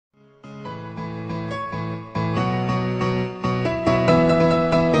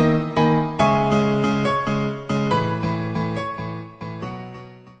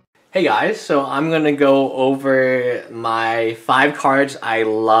Hey guys, so I'm gonna go over my 5 cards I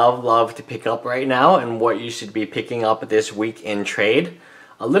love to pick up right now and what you should be picking up this week in trade.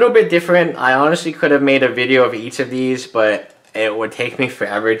 A little bit different. I honestly could have made a video of each of these, but it would take me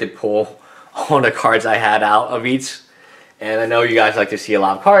forever to pull all the cards I had out of each. And I know you guys like to see a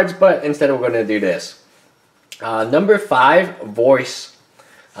lot of cards, but instead we're gonna do this. Number 5, Weiss.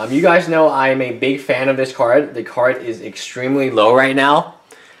 You guys know I'm a big fan of this card. The card is extremely low right now.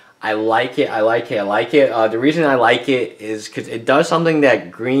 I like it. The reason I like it is because it does something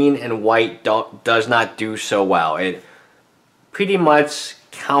that green and white does not do so well. It pretty much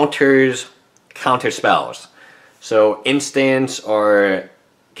counter spells. So instants, or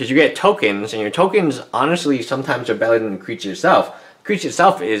because you get tokens, and your tokens honestly sometimes are better than the creature itself. The creature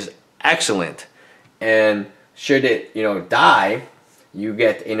itself is excellent, and should it die, you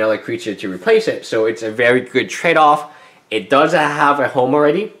get another creature to replace it. So it's a very good trade-off. It does have a home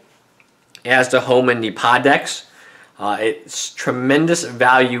already. It has the home in the pod decks. It's tremendous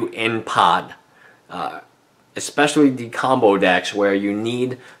value in pod, especially the combo decks where you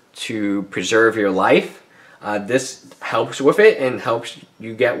need to preserve your life. This helps with it and helps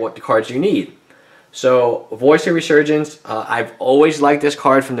you get what the cards you need. So Voice of Resurgence, I've always liked this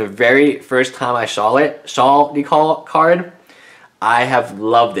card from the very first time I saw the card. I have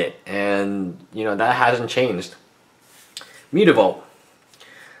loved it, and that hasn't changed. Mutavault.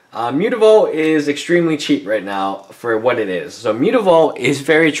 Mutavault is extremely cheap right now for what it is. So Mutavault is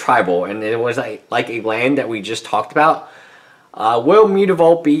very tribal, and it was like a land that we just talked about. Will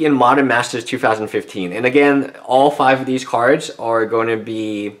Mutavault be in Modern Masters 2015? And again, all 5 of these cards are going to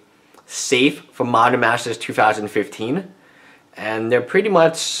be safe for Modern Masters 2015. And they're pretty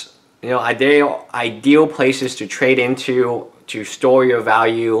much ideal places to trade into, to store your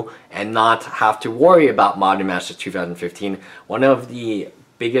value, and not have to worry about Modern Masters 2015. One of the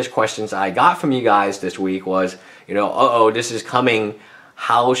biggest questions I got from you guys this week was, this is coming,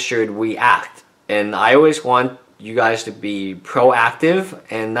 how should we act? And I always want you guys to be proactive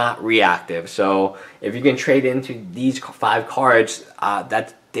and not reactive. So if you can trade into these 5 cards,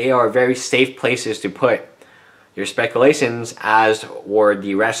 that they are very safe places to put your speculations, as were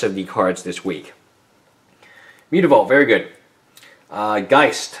the rest of the cards this week. Mutavault, very good.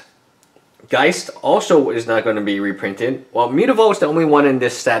 Geist. Geist also is not going to be reprinted. Well, Mutavault is the only one in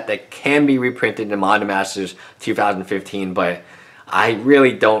this set that can be reprinted in Modern Masters 2015, but I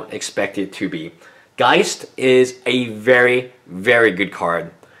really don't expect it to be. Geist is a very good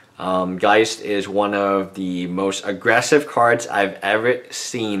card. Geist is one of the most aggressive cards I've ever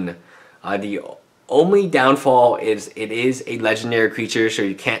seen. The only downfall is it is a legendary creature, so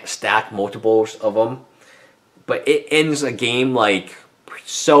you can't stack multiples of them. But it ends a game like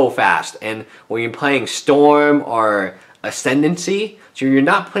so fast, and when you're playing Storm or Ascendancy, so you're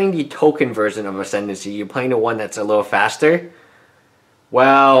not playing the token version of Ascendancy, you're playing the one that's a little faster.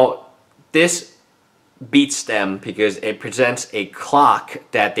 Well, this beats them because it presents a clock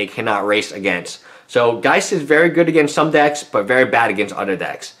that they cannot race against. So Geist is very good against some decks, but very bad against other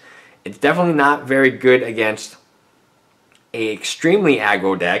decks. It's definitely not very good against a extremely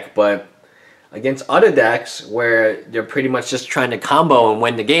aggro deck, but against other decks where they're pretty much just trying to combo and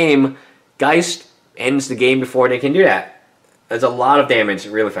win the game, Geist ends the game before they can do that. There's a lot of damage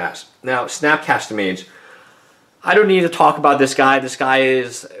really fast. Now, Snapcaster Mage. I don't need to talk about this guy. This guy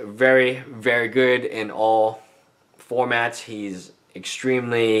is very good in all formats. He's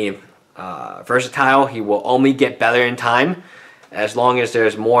extremely versatile. He will only get better in time as long as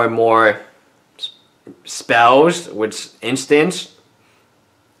there's more and more spells, which instants,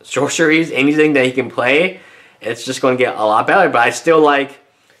 sorceries, anything that he can play. It's just going to get a lot better. But I still like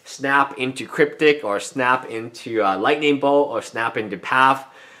Snap into Cryptic, or Snap into Lightning Bolt, or Snap into Path.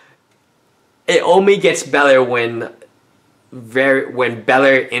 It only gets better when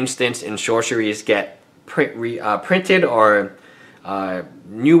better instants and sorceries get printed, or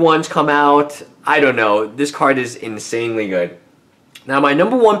new ones come out. I don't know. This card is insanely good. Now, my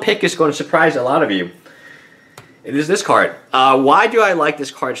number 1 pick is going to surprise a lot of you. It is this card. Why do I like this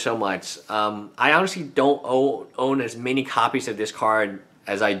card so much? I honestly don't own as many copies of this card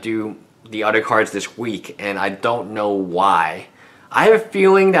as I do the other cards this week, and I don't know why. I have a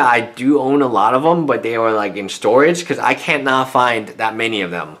feeling that I do own a lot of them, but they are like in storage because I cannot find that many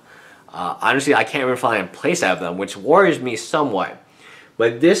of them. Honestly, I can't even find a place of them, which worries me somewhat.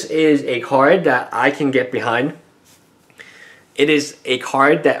 But this is a card that I can get behind. It is a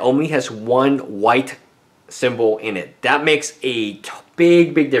card that only has 1 white symbol in it. That makes a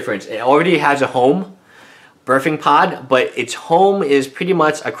big difference. It already has a home, Birthing Pod, but its home is pretty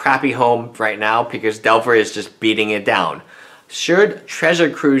much a crappy home right now because Delver is just beating it down. should Treasure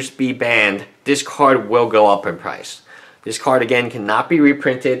Cruise be banned, this card will go up in price. This card, again, cannot be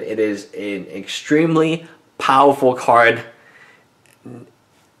reprinted. It is an extremely powerful card.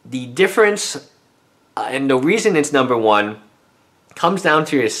 The difference, and the reason it's number one, comes down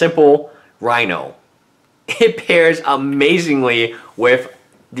to a simple Rhino. It pairs amazingly with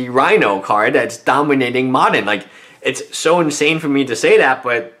the Rhino card that's dominating Modern. Like, it's so insane for me to say that,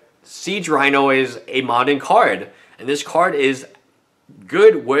 but Siege Rhino is a Modern card. And this card is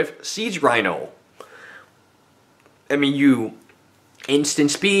good with Siege Rhino. I mean, you instant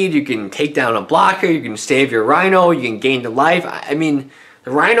speed, you can take down a blocker, you can save your Rhino, you can gain the life. I mean,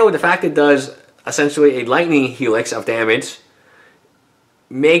 the Rhino, the fact it does essentially a lightning helix of damage,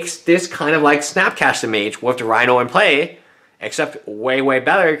 makes this kind of like Snapcaster Mage with the Rhino in play, except way, way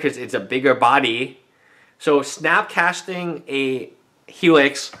better because it's a bigger body. So Snapcasting a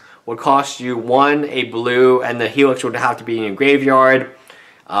helix would cost you 1, a blue, and the helix would have to be in your graveyard.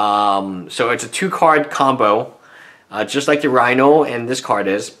 So it's a 2-card combo, just like the Rhino and this card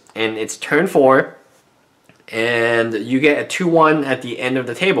is. And it's turn 4, and you get a 2-1 at the end of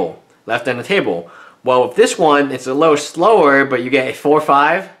the table, left end of the table. Well, with this one, it's a little slower, but you get a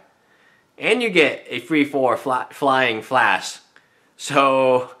 4-5, and you get a 3-4 flying flash.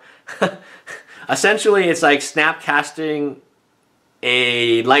 So essentially, it's like Snapcasting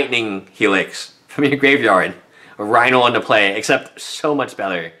a lightning helix from your graveyard, a Rhino on the play, except so much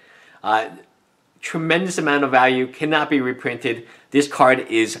better. Tremendous amount of value, cannot be reprinted. This card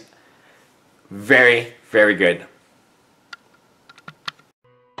is very, very good.